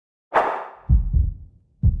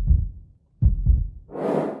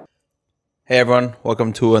Hey everyone,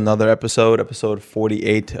 welcome to another episode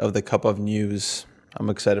 48 of the Cup of News. I'm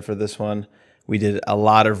excited for this one. We did a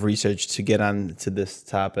lot of research to get on to this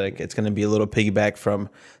topic. It's going to be a little piggyback from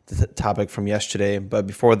the topic from yesterday. But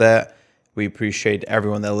before that, we appreciate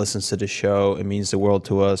everyone that listens to the show. It means the world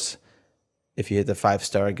to us. If you hit the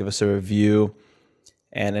 5-star, give us a review.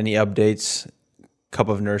 And any updates,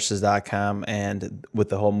 cupofnurses.com. And with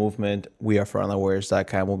the whole movement,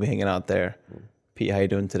 wearefrontlinewarriors.com. We'll be hanging out there. Pete, how you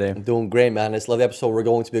doing today? I'm doing great, man. This love episode, we're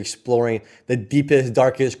going to be exploring the deepest,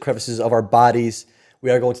 darkest crevices of our bodies.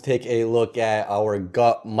 We are going to take a look at our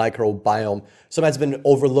gut microbiome. Something that's been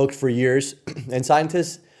overlooked for years, and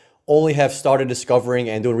scientists only have started discovering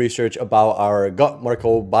and doing research about our gut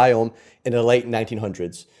microbiome in the late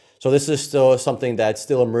 1900s. So this is still something that's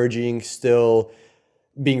still emerging, still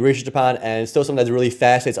being researched upon, and still something that really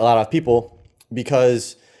fascinates a lot of people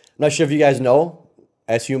because I'm not sure if you guys know,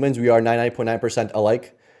 as humans, we are 99.9%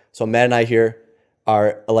 alike. So Matt and I here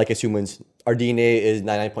are alike as humans. Our DNA is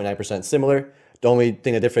 99.9% similar. The only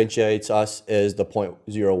thing that differentiates us is the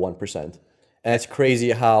 0.01%. And it's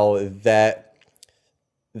crazy how that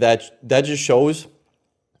just shows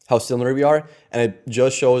how similar we are. And it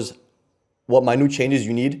just shows what minute changes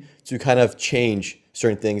you need to kind of change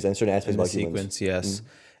certain things and certain aspects In the about humans. sequence, yes.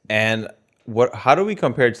 And how do we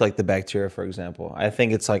compare it to like the bacteria, for example? I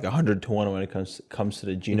think it's like 100 to 1 when it comes to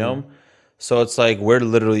the genome. So it's like we're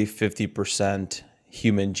literally 50%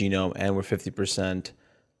 human genome and we're 50%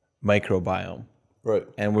 microbiome. Right.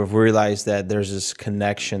 And we've realized that there's this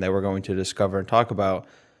connection that we're going to discover and talk about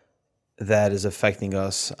that is affecting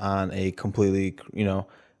us on a completely,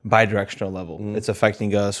 bidirectional level. It's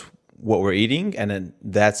affecting us what we're eating, and then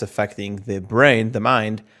that's affecting the brain, the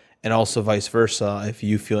mind, and also vice versa. If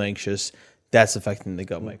you feel anxious, that's affecting the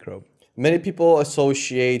gut microbe. Many people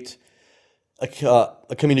associate a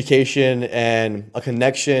communication and a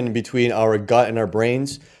connection between our gut and our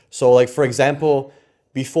brains. So like, for example,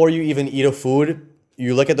 before you even eat a food,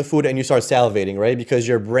 you look at the food and you start salivating, right? Because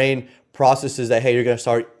your brain processes that, hey, you're going to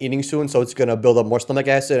start eating soon, so it's going to build up more stomach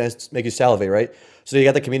acid and make you salivate, right? So you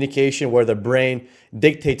got the communication where the brain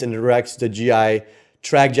dictates and directs the GI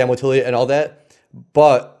tract, GI motility, and all that.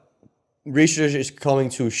 But research is coming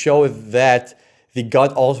to show that the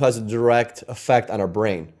gut also has a direct effect on our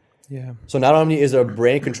brain. Yeah. So not only is our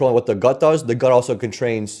brain controlling what the gut does, the gut also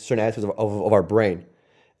controls certain aspects of our brain.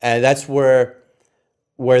 And that's where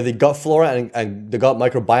the gut flora and the gut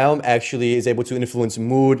microbiome actually is able to influence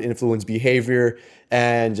mood, influence behavior,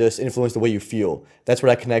 and just influence the way you feel. That's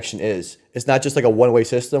where that connection is. It's not just like a one-way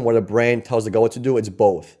system where the brain tells the gut what to do, it's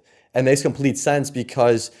both. And it makes complete sense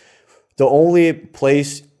because the only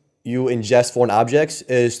place you ingest foreign objects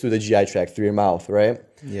is through the GI tract, through your mouth, right?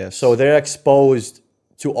 Yes. So they're exposed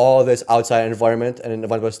to all this outside environment and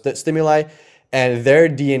environmental stimuli, and their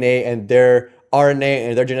DNA and their RNA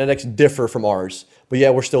and their genetics differ from ours, but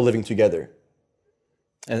yet we're still living together.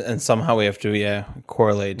 And somehow we have to,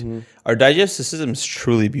 correlate. Our digestive system is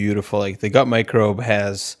truly beautiful. Like the gut microbe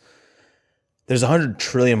there's 100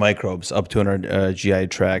 trillion microbes up to in our GI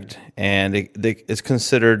tract, and it's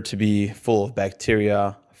considered to be full of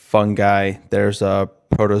bacteria, fungi, there's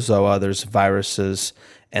protozoa, there's viruses,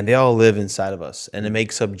 and they all live inside of us, and it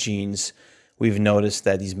makes up genes. We've noticed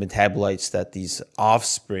that these metabolites, that these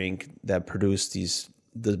offspring that produce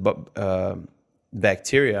the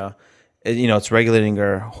bacteria, it's regulating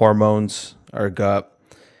our hormones, our gut,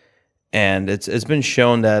 and it's been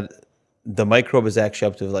shown that the microbe is actually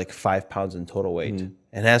up to like 5 pounds in total weight. And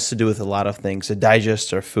it has to do with a lot of things. It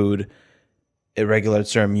digests our food, it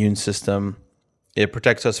regulates our immune system, it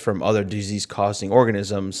protects us from other disease-causing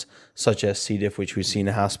organisms, such as C. diff, which we see in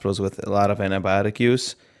the hospitals with a lot of antibiotic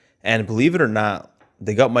use. And believe it or not,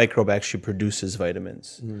 the gut microbe actually produces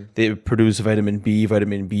vitamins. They produce vitamin B,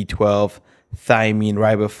 vitamin B12, thiamine,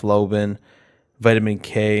 riboflavin, vitamin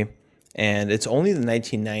K. And it's only the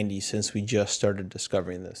 1990s since we just started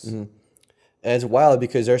discovering this. And it's wild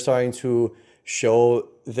because they're starting to show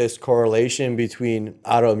this correlation between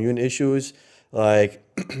autoimmune issues, like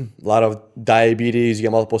a lot of diabetes, you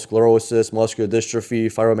get multiple sclerosis, muscular dystrophy,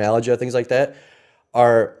 fibromyalgia, things like that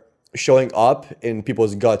are showing up in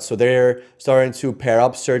people's guts. So they're starting to pair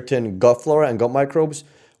up certain gut flora and gut microbes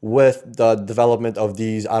with the development of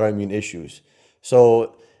these autoimmune issues.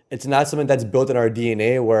 So it's not something that's built in our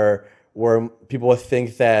DNA where people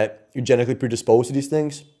think that you're genetically predisposed to these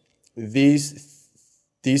things. These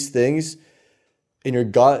things in your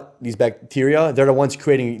gut, these bacteria, they're the ones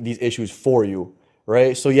creating these issues for you,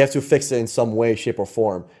 right? So you have to fix it in some way, shape, or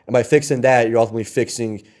form. And by fixing that, you're ultimately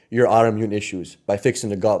fixing your autoimmune issues by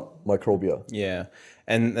fixing the gut microbiome. Yeah.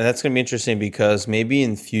 And that's going to be interesting because maybe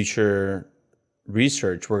in future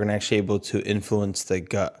research, we're going to actually able to influence the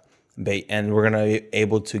gut and we're going to be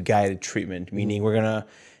able to guide treatment, meaning we're going to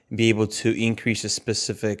be able to increase a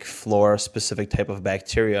specific flora, specific type of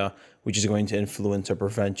bacteria, which is going to influence or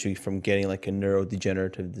prevent you from getting like a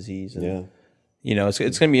neurodegenerative disease. And, it's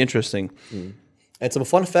going to be interesting. And some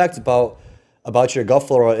fun facts about your gut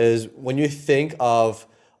flora is when you think of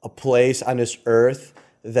a place on this earth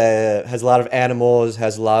that has a lot of animals,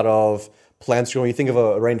 has a lot of plants growing, you think of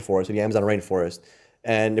a rainforest, the Amazon rainforest.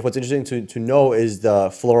 And if what's interesting to know is the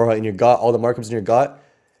flora in your gut, all the microbes in your gut,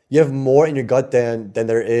 you have more in your gut than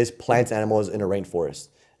there is plants, animals in a rainforest.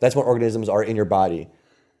 That's what organisms are in your body.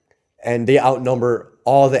 And they outnumber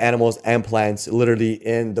all the animals and plants literally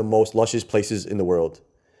in the most luscious places in the world.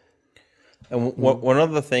 And one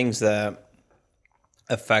of the things that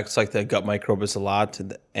affects like the gut microbes a lot,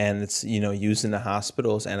 and it's used in the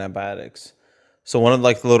hospitals, antibiotics. So one of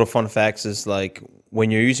like the little fun facts is like when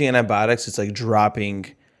you're using antibiotics, it's like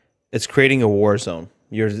it's creating a war zone.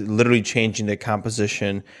 You're literally changing the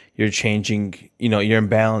composition. You're changing, you're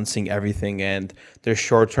imbalancing everything, and there's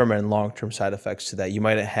short-term and long-term side effects to that. You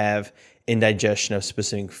might have indigestion of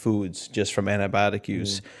specific foods just from antibiotic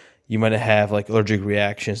use. You might have like allergic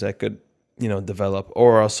reactions that could, develop,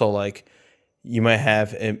 or also like you might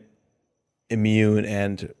have immune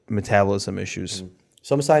and metabolism issues.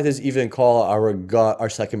 Some scientists even call our gut our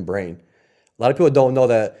second brain. A lot of people don't know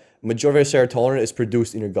that majority of serotonin is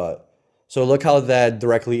produced in your gut. So look how that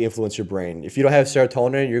directly influences your brain. If you don't have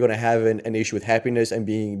serotonin, you're going to have an issue with happiness and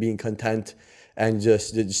being content and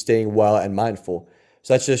just staying well and mindful.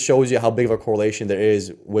 So that just shows you how big of a correlation there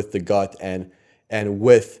is with the gut and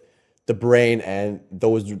with the brain and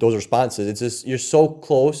those responses. It's just, you're so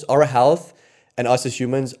close. Our health and us as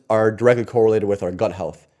humans are directly correlated with our gut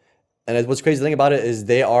health. And what's crazy thing about it is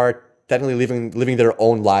they are technically living their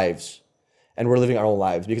own lives, and we're living our own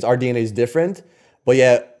lives because our DNA is different. But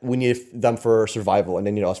yeah, we need them for survival, and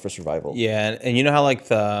they need us for survival. Yeah, and you know how like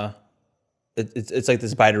it's like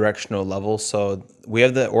this bidirectional level. So we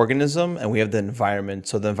have the organism and we have the environment.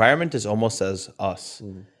 So the environment is almost as us,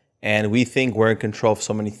 and we think we're in control of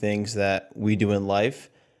so many things that we do in life.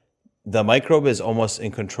 The microbe is almost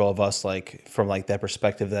in control of us, like from like that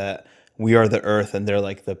perspective that we are the earth and they're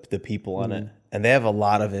like the people on it, and they have a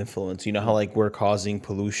lot of influence. You know how like we're causing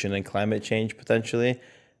pollution and climate change potentially.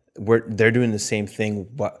 They're doing the same thing,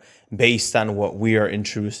 but based on what we are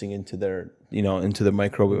introducing into their into the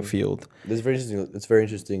microbial field. That's very interesting. It's a very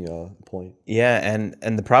interesting point. Yeah,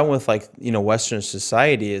 and the problem with like Western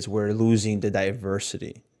society is we're losing the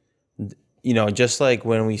diversity. Just like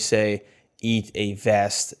when we say eat a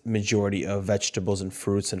vast majority of vegetables and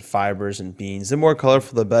fruits and fibers and beans, the more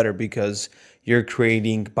colorful the better, because you're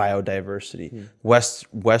creating biodiversity.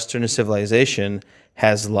 Western civilization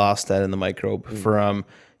has lost that in the microbe from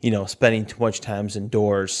spending too much time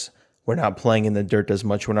indoors. We're not playing in the dirt as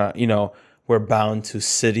much. We're not, we're bound to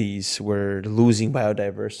cities. We're losing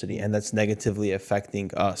biodiversity, and that's negatively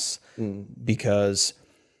affecting us because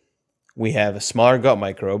we have a smaller gut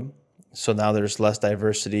microbe. So now there's less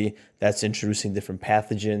diversity. That's introducing different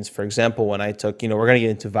pathogens. For example, when I took, we're going to get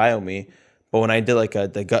into Biome, but when I did like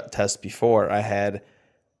the gut test before, I had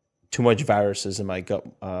too much viruses in my gut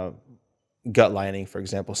lining, for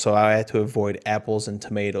example. So I had to avoid apples and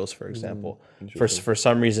tomatoes, for example. For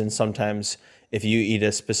some reason, sometimes if you eat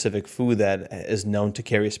a specific food that is known to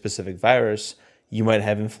carry a specific virus, you might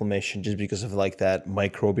have inflammation just because of like that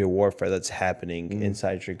microbial warfare that's happening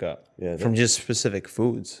inside your gut from just specific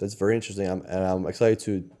foods. That's very interesting. I'm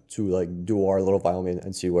excited to like do our little biome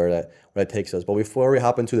and see where that takes us. But before we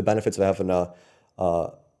hop into the benefits of having an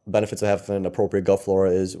appropriate gut flora,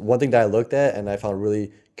 is one thing that I looked at and I found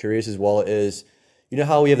really curious as well is,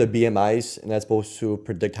 how we have the BMIs, and that's supposed to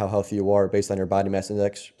predict how healthy you are based on your body mass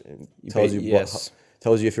index. It tells you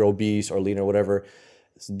if you're obese or lean or whatever.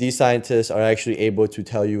 So these scientists are actually able to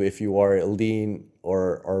tell you if you are lean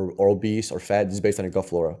or obese or fat just based on your gut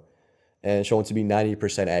flora, and shown to be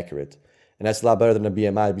 90% accurate. And that's a lot better than a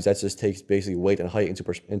BMI because that just takes basically weight and height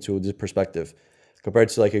into this perspective. Compared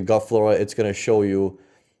to like a gut flora, it's going to show you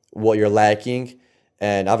what you're lacking.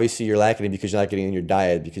 And obviously you're lacking it because you're not getting in your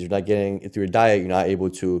diet, because you're not getting it through your diet, you're not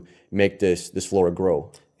able to make this flora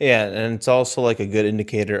grow. Yeah, and it's also like a good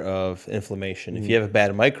indicator of inflammation. If you have a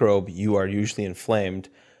bad microbe, you are usually inflamed.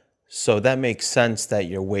 So that makes sense that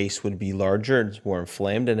your waist would be larger and it's more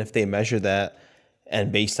inflamed. And if they measure that,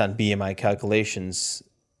 and based on BMI calculations,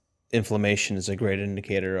 inflammation is a great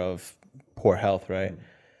indicator of poor health, right?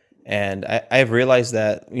 And I've realized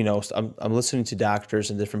that, I'm listening to doctors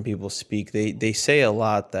and different people speak. They say a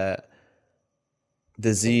lot that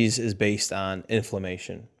disease is based on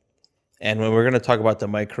inflammation. And when we're going to talk about the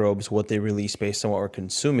microbes, what they release based on what we're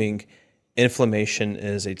consuming, inflammation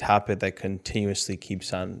is a topic that continuously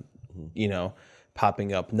keeps on,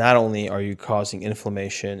 popping up. Not only are you causing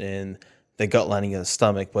inflammation in the gut lining of the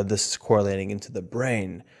stomach, but this is correlating into the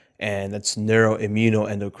brain, and that's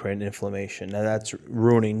neuroimmunoendocrine inflammation. Now that's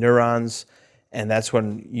ruining neurons, and that's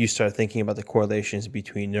when you start thinking about the correlations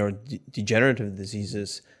between neurodegenerative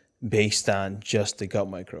diseases based on just the gut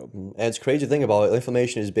microbe. And it's crazy to think about.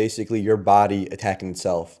 Inflammation is basically your body attacking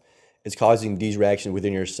itself. It's causing these reactions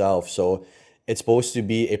within yourself. So it's supposed to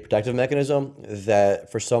be a protective mechanism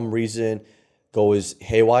that for some reason goes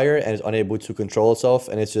haywire and is unable to control itself,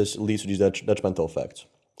 and it just leads to these detrimental effects.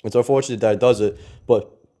 It's unfortunate that it does it,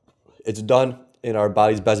 but it's done in our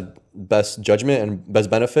body's best judgment and best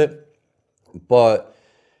benefit. But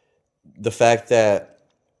the fact that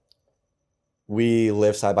we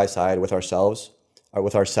live side by side with ourselves or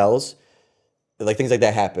with our cells, like things like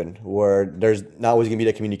that happen where there's not always going to be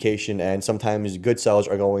that communication, and sometimes good cells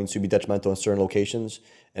are going to be detrimental in certain locations,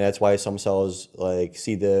 and that's why some cells like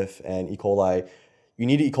C. diff and E. coli, you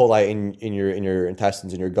need E. coli in your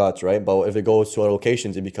intestines, in your guts, right? But if it goes to other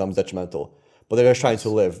locations, it becomes detrimental. But they're just trying to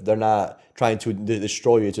live. They're not trying to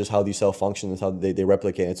destroy you. It's just how these cells function. It's how they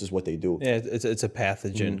replicate. It's just what they do. Yeah, it's a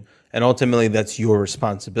pathogen. And ultimately, that's your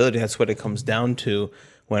responsibility. That's what it comes down to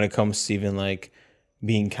when it comes to even like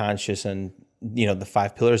being conscious and, the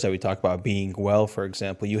 5 pillars that we talk about, being well, for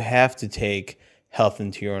example. You have to take health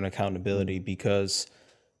into your own accountability because,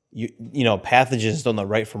 pathogens don't know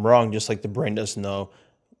right from wrong, just like the brain doesn't know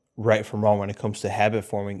right from wrong when it comes to habit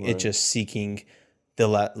forming. Right. It's just seeking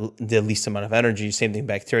the least amount of energy. Same thing,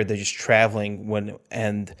 bacteria, they're just traveling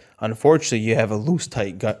and unfortunately you have a loose,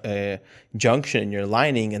 tight gut junction in your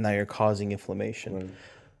lining, and now you're causing inflammation. Right.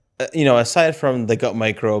 Aside from the gut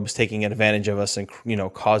microbes taking advantage of us and,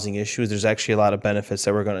 causing issues, there's actually a lot of benefits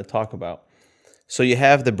that we're going to talk about. So you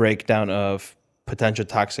have the breakdown of potential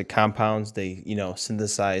toxic compounds. They,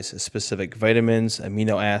 synthesize specific vitamins,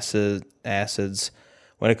 amino acids.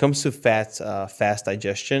 When it comes to fast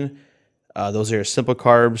digestion, those are simple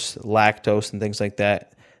carbs, lactose, and things like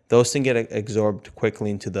that. Those things get absorbed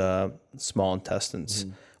quickly into the small intestines.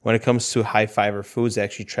 When it comes to high fiber foods, they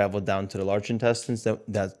actually travel down to the large intestines.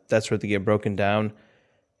 That's where they get broken down,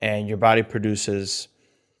 and your body produces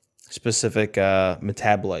specific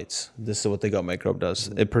metabolites. This is what the gut microbe does.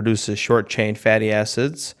 It produces short chain fatty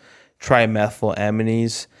acids,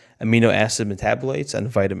 trimethylamines, amino acid metabolites, and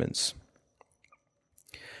vitamins.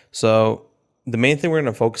 So the main thing we're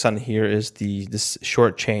going to focus on here is this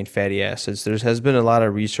short chain fatty acids. There has been a lot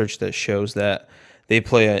of research that shows that they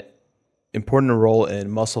play an important role in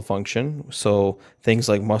muscle function. So things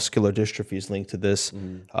like muscular dystrophy is linked to this.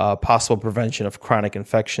 Possible prevention of chronic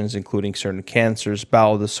infections, including certain cancers,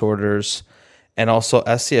 bowel disorders, and also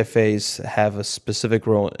SCFAs have a specific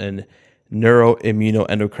role in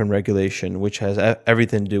neuroimmunoendocrine regulation, which has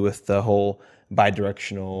everything to do with the whole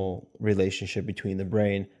bidirectional relationship between the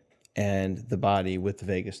brain and the body with the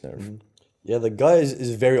vagus nerve. Yeah, the gut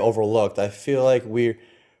is very overlooked. I feel like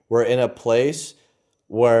we're in a place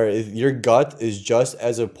where your gut is just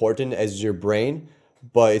as important as your brain,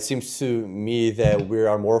 but it seems to me that we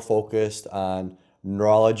are more focused on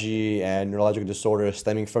neurology and neurological disorders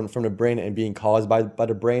stemming from the brain and being caused by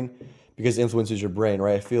the brain because it influences your brain,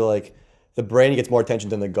 right? I feel like the brain gets more attention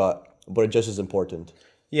than the gut, but it's just as important.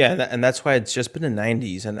 Yeah, and that's why it's just been the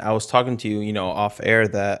 90s. And I was talking to you, off air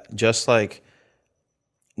that just like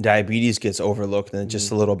diabetes gets overlooked and it's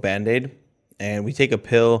just a little Band-Aid. And we take a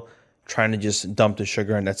pill trying to just dump the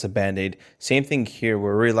sugar and that's a Band-Aid. Same thing here.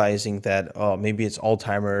 We're realizing that, maybe it's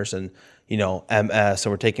Alzheimer's and, MS.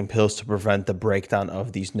 And we're taking pills to prevent the breakdown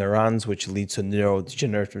of these neurons, which leads to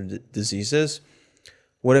neurodegenerative diseases.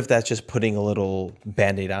 What if that's just putting a little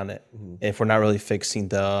Band-Aid on it? If we're not really fixing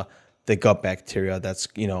the gut bacteria that's,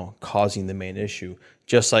 causing the main issue,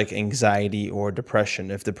 just like anxiety or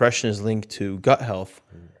depression. If depression is linked to gut health,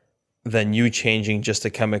 then you changing just the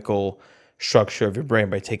chemical structure of your brain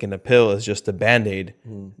by taking a pill is just a Band-Aid.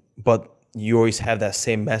 But you always have that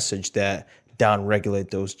same message that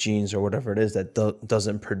down-regulate those genes or whatever it is that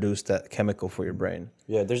doesn't produce that chemical for your brain.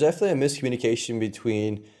 Yeah, there's definitely a miscommunication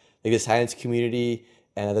between like the science community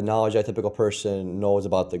and the knowledge that a typical person knows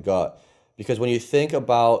about the gut. Because when you think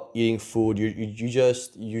about eating food, you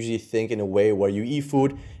just usually think in a way where you eat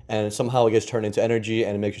food and somehow it gets turned into energy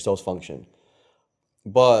and it makes your cells function.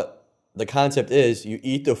 But the concept is you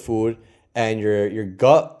eat the food and your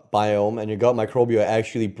gut biome and your gut microbiome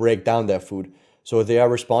actually break down that food. So they are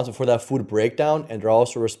responsible for that food breakdown, and they're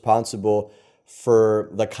also responsible for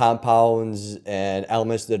the compounds and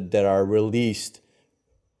elements that are released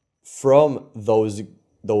from those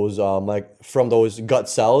those like from those gut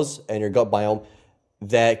cells and your gut biome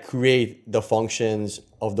that create the functions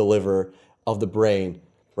of the liver, of the brain,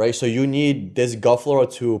 right? So you need this gut flora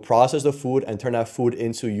to process the food and turn that food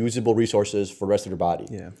into usable resources for the rest of your body.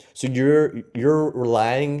 Yeah. So you're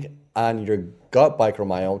relying on your gut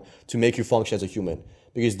microbiome to make you function as a human,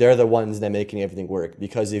 because they're the ones that making everything work.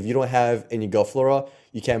 Because if you don't have any gut flora,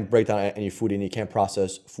 you can't break down any food and you can't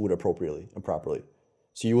process food appropriately and properly.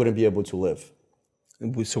 So you wouldn't be able to live.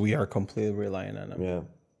 So we are completely relying on them. Yeah.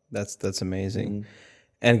 That's amazing.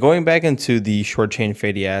 And going back into the short chain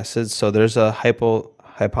fatty acids, so there's a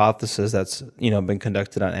hypothesis that's been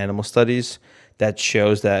conducted on animal studies that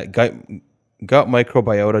shows that gut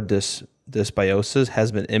microbiota dysbiosis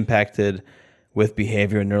has been impacted with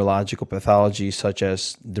behavior and neurological pathology such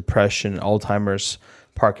as depression, Alzheimer's,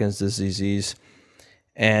 Parkinson's disease.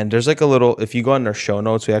 And there's like a little, if you go on our show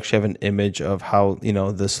notes, we actually have an image of how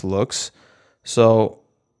this looks. So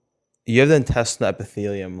you have the intestinal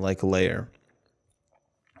epithelium like layer,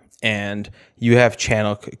 and you have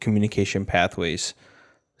channel communication pathways.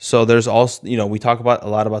 So there's also, we talk a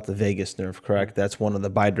lot about the vagus nerve, correct? That's one of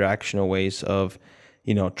the bidirectional ways of,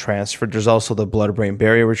 transfer. There's also the blood-brain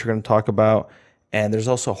barrier, which we're going to talk about. And there's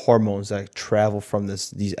also hormones that travel from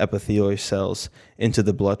these epithelial cells into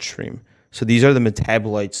the bloodstream. So these are the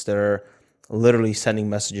metabolites that are literally sending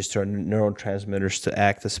messages to our neurotransmitters to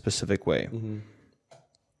act a specific way.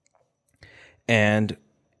 And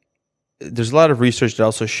there's a lot of research that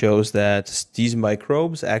also shows that these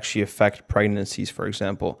microbes actually affect pregnancies, for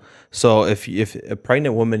example. So if a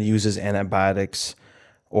pregnant woman uses antibiotics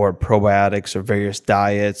or probiotics or various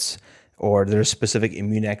diets, or there's specific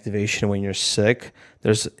immune activation when you're sick,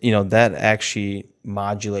 there's that actually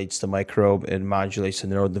modulates the microbe and modulates the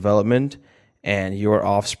neurodevelopment, and your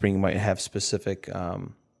offspring might have specific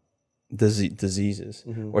diseases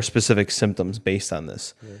or specific symptoms based on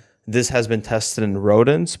this. This has been tested in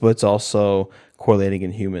rodents, but it's also correlating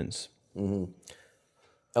in humans. And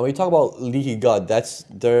when you talk about leaky gut,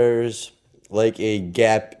 there's like a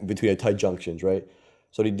gap between the tight junctions, right?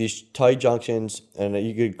 So these tight junctions, and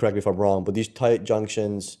you could correct me if I'm wrong, but these tight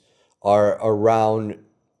junctions are around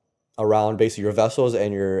basically your vessels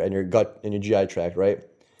and your gut and your GI tract, right?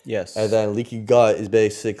 Yes. And then leaky gut is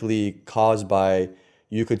basically caused by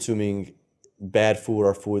you consuming bad food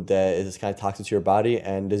or food that is kind of toxic to your body,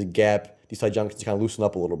 and there's a gap, these tight junctions kind of loosen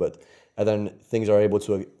up a little bit, and then things are able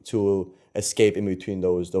to escape in between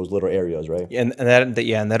those little areas, right? And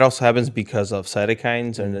that also happens because of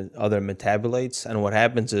cytokines and other metabolites. And what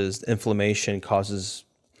happens is inflammation causes,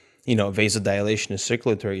 vasodilation in the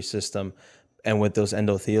circulatory system, and with those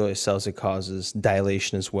endothelial cells, it causes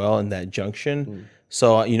dilation as well in that junction.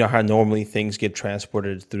 So how normally things get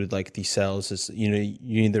transported through like these cells is you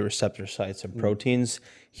need the receptor sites and proteins.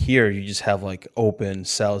 Here you just have like open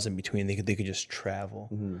cells in between. They could just travel.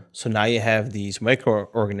 So now you have these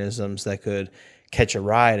microorganisms that could catch a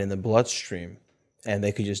ride in the bloodstream, and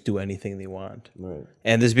they could just do anything they want. Right.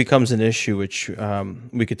 And this becomes an issue which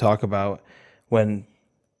we could talk about when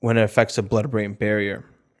it affects the blood-brain barrier.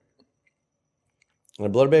 And the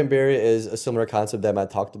blood-brain barrier is a similar concept that Matt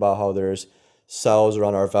talked about, how there's cells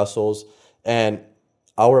around our vessels, and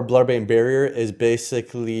our blood-brain barrier is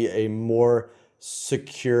basically a more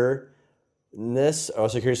secureness or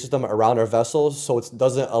secure system around our vessels, so it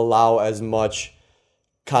doesn't allow as much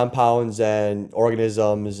compounds and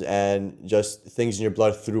organisms and just things in your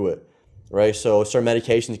blood through it, right? So certain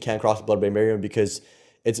medications can't cross the blood-brain barrier because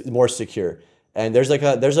it's more secure. And there's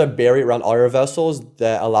a barrier around all your vessels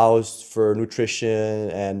that allows for nutrition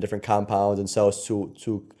and different compounds and cells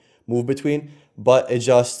to move between, but it's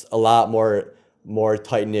just a lot more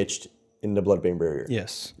tight niched in the blood-brain barrier.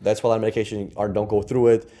 Yes. That's why a lot of medications don't go through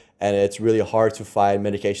it, and it's really hard to find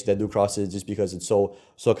medications that do cross it just because it's so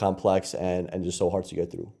complex and just so hard to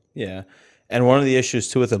get through. Yeah. And one of the issues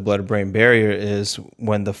too with the blood-brain barrier is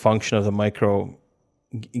when the function of the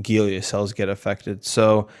microglia cells get affected.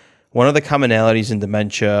 So one of the commonalities in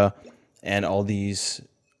dementia and all these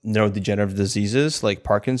neurodegenerative diseases like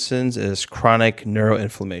Parkinson's is chronic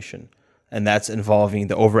neuroinflammation. And that's involving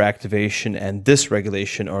the overactivation and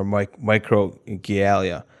dysregulation or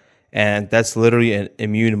microglia. And that's literally an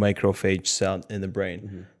immune microphage cell in the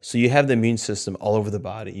brain. So you have the immune system all over the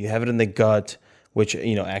body. You have it in the gut, which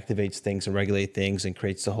activates things and regulates things and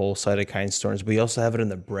creates the whole cytokine storms. But you also have it in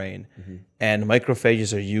the brain. And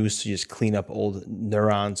macrophages are used to just clean up old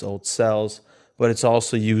neurons, old cells. But it's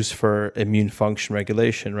also used for immune function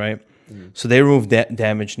regulation, right? So they remove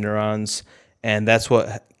damaged neurons, and that's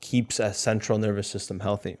what keeps a central nervous system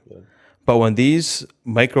healthy. But when these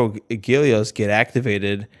microglia get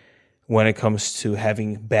activated, when it comes to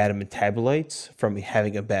having bad metabolites from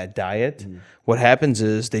having a bad diet. What happens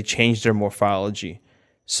is they change their morphology.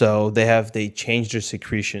 So they change their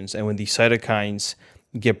secretions, and when these cytokines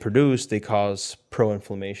get produced, they cause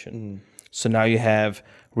pro-inflammation. So now you have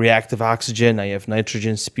reactive oxygen, now you have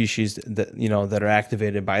nitrogen species that are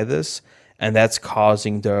activated by this, and that's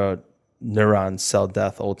causing the neuron cell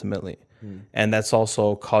death ultimately. And that's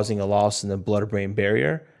also causing a loss in the blood-brain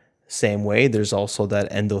barrier. Same way, there's also that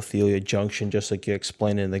endothelial junction, just like you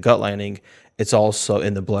explained in the gut lining, it's also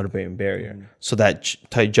in the blood-brain barrier. So that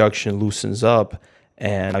tight junction loosens up,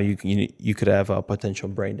 and now you could have a potential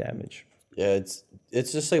brain damage. Yeah,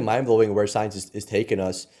 it's just like mind blowing where science is taking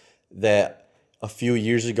us. That a few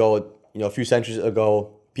years ago, a few centuries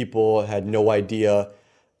ago, people had no idea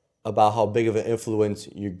about how big of an influence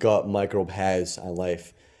your gut microbe has on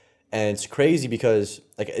life. And it's crazy because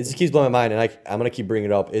like it just keeps blowing my mind, and I'm gonna keep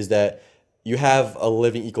bringing it up, is that you have a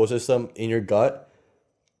living ecosystem in your gut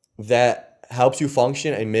that helps you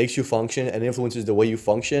function and makes you function and influences the way you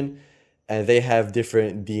function, and they have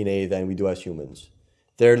different DNA than we do as humans.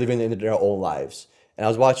 They're living in their own lives. And I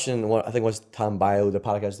was watching I think it was Tom Bio, the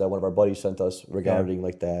podcast that one of our buddies sent us regarding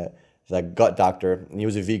like that gut doctor, and he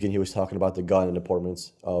was a vegan. He was talking about the gut and the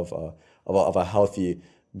importance of a healthy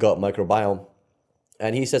gut microbiome.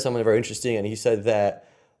 And he said something very interesting, and he said that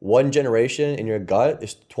one generation in your gut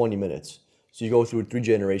is 20 minutes. So you go through 3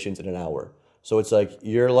 generations in an hour. So it's like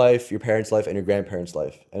your life, your parents' life, and your grandparents'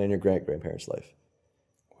 life, and then your grandparents' life.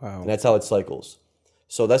 Wow. And that's how it cycles.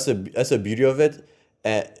 So that's the beauty of it,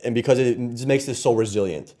 and because it just makes it so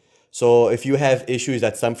resilient. So if you have issues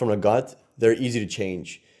that stem from the gut, they're easy to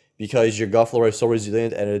change because your gut flora is so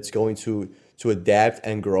resilient, and it's going to adapt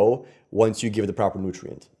and grow once you give it the proper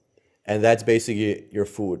nutrient. And that's basically your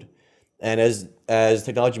food. And as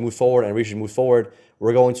technology moves forward and research moves forward,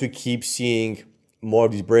 we're going to keep seeing more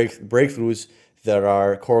of these breakthroughs that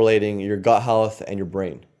are correlating your gut health and your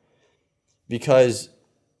brain. Because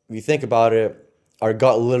if you think about it, our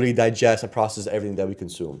gut literally digests and processes everything that we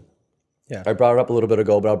consume. Yeah. I brought it up a little bit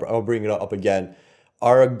ago, but I'll bring it up again.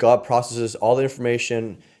 Our gut processes all the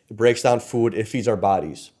information, it breaks down food, it feeds our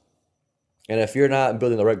bodies. And if you're not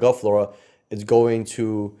building the right gut flora, it's going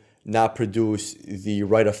to not produce the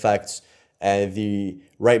right effects and the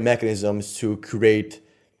right mechanisms to create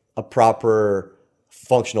a proper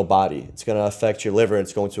functional body. It's going to affect your liver,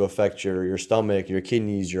 it's going to affect your stomach, your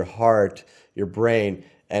kidneys, your heart, your brain,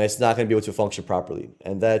 and it's not going to be able to function properly.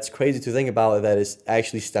 And that's crazy to think about, that it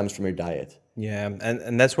actually stems from your diet. Yeah,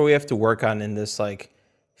 and that's where we have to work on in this like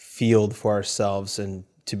field for ourselves, and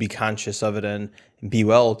to be conscious of it and be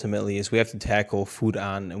well ultimately, is we have to tackle food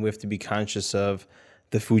and we have to be conscious of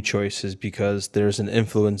the food choices, because there's an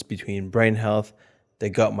influence between brain health, the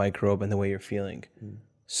gut microbe, and the way you're feeling.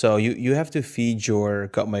 So you have to feed your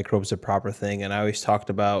gut microbes the proper thing. And I always talked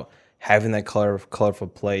about having that colorful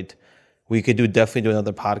plate. We could definitely do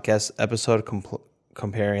another podcast episode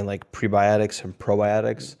comparing like prebiotics and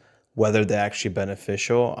probiotics, whether they're actually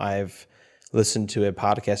beneficial. I've listened to a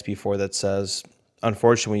podcast before that says,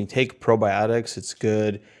 unfortunately, when you take probiotics, it's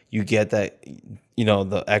good. You get that,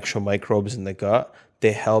 the actual microbes in the gut.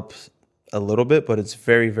 They help a little bit, but it's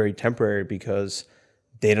very, very temporary because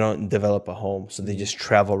they don't develop a home. So they just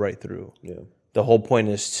travel right through. Yeah. The whole point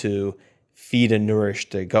is to feed and nourish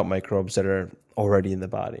the gut microbes that are already in the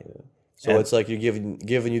body. Yeah. So it's like you're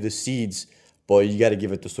giving you the seeds, but you got to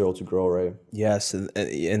give it the soil to grow, right? Yes,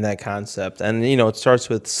 in that concept. And, it starts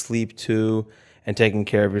with sleep too, and taking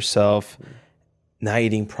care of yourself. Not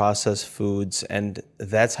eating processed foods, and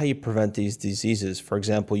that's how you prevent these diseases. For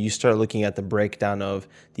example, you start looking at the breakdown of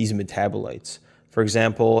these metabolites. For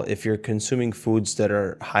example, if you're consuming foods that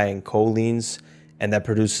are high in cholines and that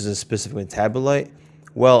produces a specific metabolite,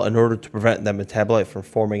 well, in order to prevent that metabolite from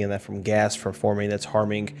forming and that from gas from forming that's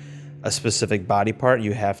harming a specific body part,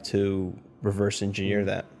 you have to reverse engineer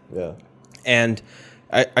that. Yeah. And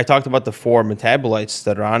I talked about the 4 metabolites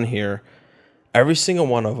that are on here. Every single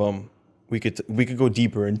one of them, we could go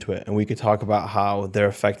deeper into it, and we could talk about how they're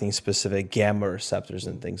affecting specific gamma receptors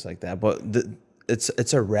and things like that. But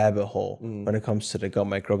it's a rabbit hole when it comes to the gut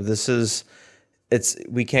microbe.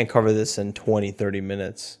 We can't cover this in 20, 30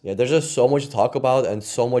 minutes. Yeah, there's just so much to talk about and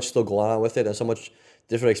so much still going on with it, and so much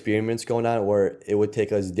different experiments going on where it would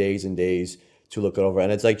take us days and days to look it over,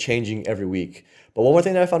 and it's like changing every week. But one more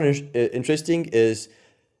thing that I found interesting is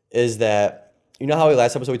that, how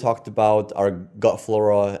last episode we talked about our gut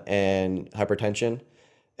flora and hypertension,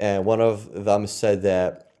 and one of them said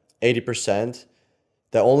that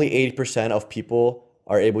only 80% of people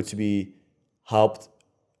are able to be helped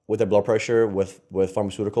with their blood pressure with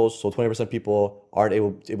pharmaceuticals. So 20% of people aren't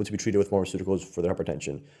able to be treated with pharmaceuticals for their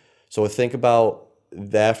hypertension. So think about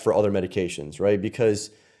that for other medications, right? Because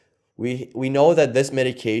we know that this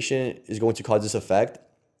medication is going to cause this effect,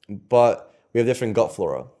 but we have different gut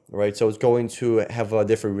flora, right? So it's going to have a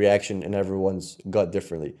different reaction in everyone's gut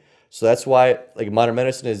differently. So that's why like modern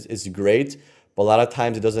medicine is great, but a lot of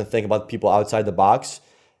times it doesn't think about people outside the box,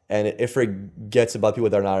 and it forgets about people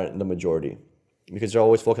that are not in the majority, because they're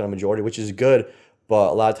always focused on the majority, which is good,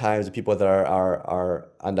 but a lot of times the people that are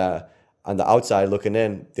on the outside looking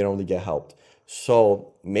in, they don't really get helped.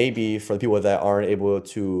 So maybe for the people that aren't able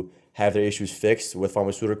to have their issues fixed with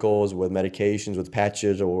pharmaceuticals, with medications, with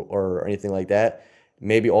patches, or anything like that,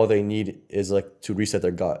 maybe all they need is like to reset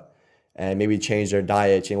their gut and maybe change their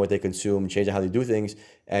diet, change what they consume, change how they do things,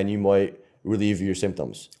 and you might relieve your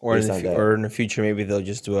symptoms. Or in the future, maybe they'll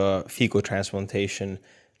just do a fecal transplantation.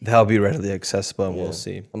 That'll be readily accessible, and we'll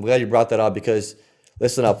see. I'm glad you brought that up, because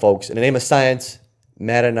listen up, folks. In the name of science,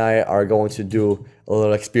 Matt and I are going to do a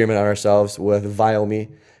little experiment on ourselves with Biome.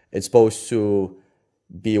 It's supposed to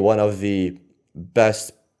be one of the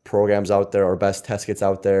best programs out there, or best test kits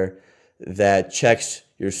out there, that checks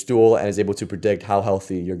your stool and is able to predict how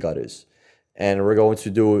healthy your gut is. And we're going to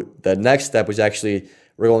do the next step, which actually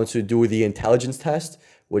we're going to do the intelligence test,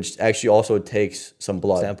 which actually also takes some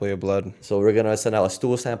blood. Sample your blood. So we're gonna send out a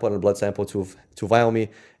stool sample and a blood sample to Biome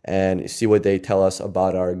and see what they tell us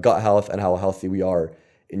about our gut health and how healthy we are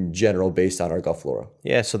in general based on our gut flora.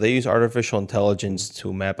 Yeah, so they use artificial intelligence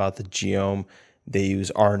to map out the genome. They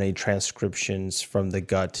use RNA transcriptions from the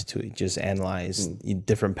gut to just analyze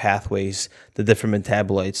different pathways, the different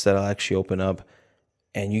metabolites that'll actually open up,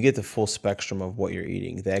 and you get the full spectrum of what you're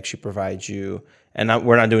eating. They actually provide you, and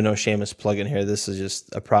we're not doing no shameless plug in here. This is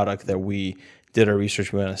just a product that we did our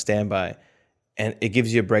research, we went on standby, and it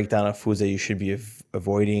gives you a breakdown of foods that you should be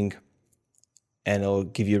avoiding, and it'll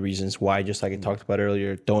give you reasons why, just like I talked about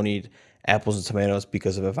earlier. Don't eat apples and tomatoes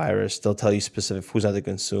because of a virus. They'll tell you specific foods not to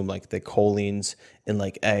consume, like the choline in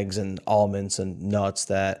like eggs and almonds and nuts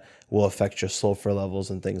that will affect your sulfur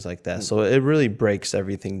levels and things like that. So it really breaks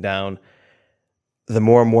everything down. The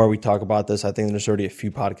more and more we talk about this, I think there's already a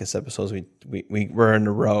few podcast episodes we're in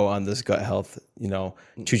a row on this gut health,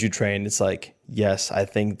 choo-choo train. It's like, yes, I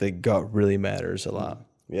think the gut really matters a lot.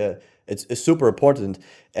 Yeah, it's super important.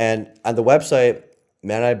 And on the website,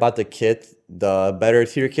 Matt and I bought the kit, the Better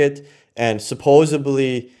Tier kit, and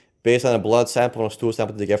supposedly based on a blood sample and a stool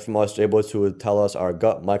sample that they get from us, they're able to tell us our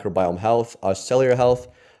gut microbiome health, our cellular health,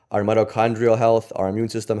 our mitochondrial health, our immune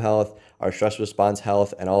system health, our stress response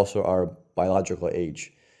health, and also our biological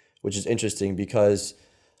age, which is interesting because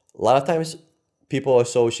a lot of times people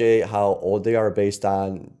associate how old they are based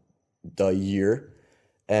on the year.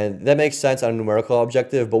 And that makes sense on a numerical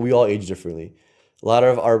objective, but we all age differently.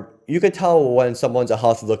 You could tell when someone's a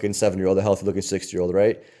healthy looking 7-year-old, a healthy looking 60-year-old,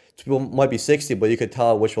 right? People might be 60, but you could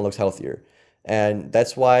tell which one looks healthier. And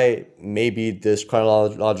that's why maybe this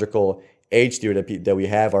chronological age theory that we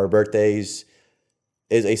have, our birthdays,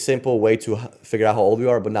 is a simple way to figure out how old we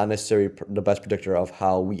are, but not necessarily the best predictor of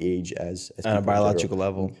how we age as on a biological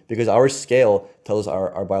level. Because our scale tells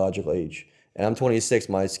our biological age. And I'm 26,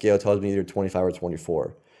 my scale tells me either 25 or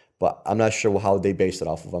 24. But I'm not sure how they base it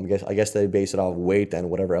off of. I guess they base it off weight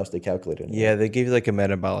and whatever else they calculated. Yeah, they give you like a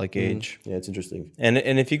metabolic age. Yeah, it's interesting. And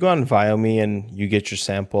if you go on Biome and you get your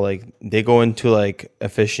sample, like they go into like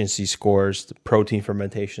efficiency scores, protein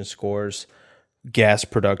fermentation scores, gas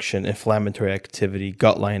production, inflammatory activity,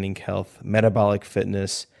 gut lining health, metabolic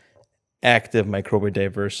fitness, active microbial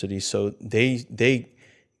diversity. So they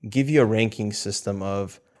give you a ranking system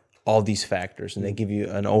of all these factors, and they give you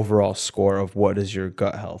an overall score of what is your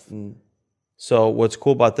gut health. So what's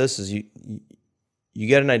cool about this is you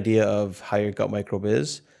get an idea of how your gut microbe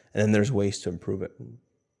is, and then there's ways to improve it.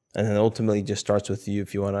 And then ultimately just starts with you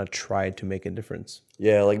if you want to try to make a difference.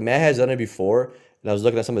 Yeah, like Matt has done it before, and I was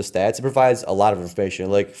looking at some of the stats. It provides a lot of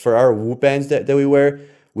information. Like for our Whoop bands that we wear,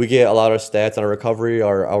 we get a lot of stats on our recovery,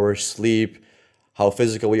 our sleep, how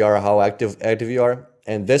physical we are, how active you are.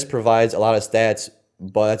 And this provides a lot of stats,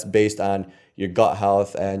 but that's based on your gut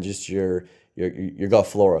health and just your gut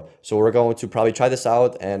flora. So we're going to probably try this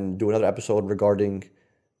out and do another episode regarding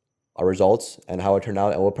our results and how it turned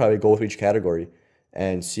out. And we'll probably go through each category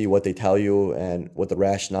and see what they tell you and what the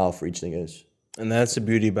rationale for each thing is. And that's the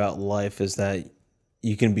beauty about life, is that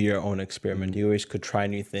you can be your own experiment. You always could try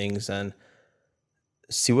new things and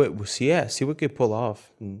see what could pull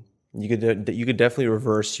off. You could definitely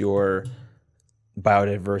reverse your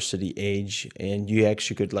biodiversity age, and you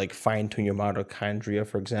actually could like fine tune your mitochondria,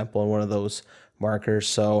 for example, in one of those markers.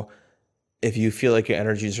 So if you feel like your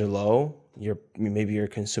energies are low, maybe you're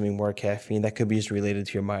consuming more caffeine, that could be just related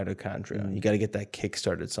to your mitochondria. You got to get that kick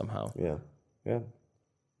started somehow. Yeah.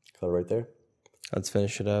 Color right there. Let's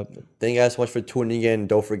finish it up. Thank you guys so much for tuning in.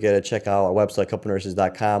 Don't forget to check out our website,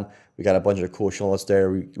 couplenurses.com. We got a bunch of cool show notes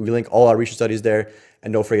there. We link all our research studies there.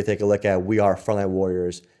 And don't forget to take a look at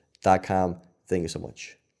wearefrontlinewarriors.com. Thank you so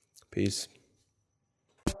much. Peace.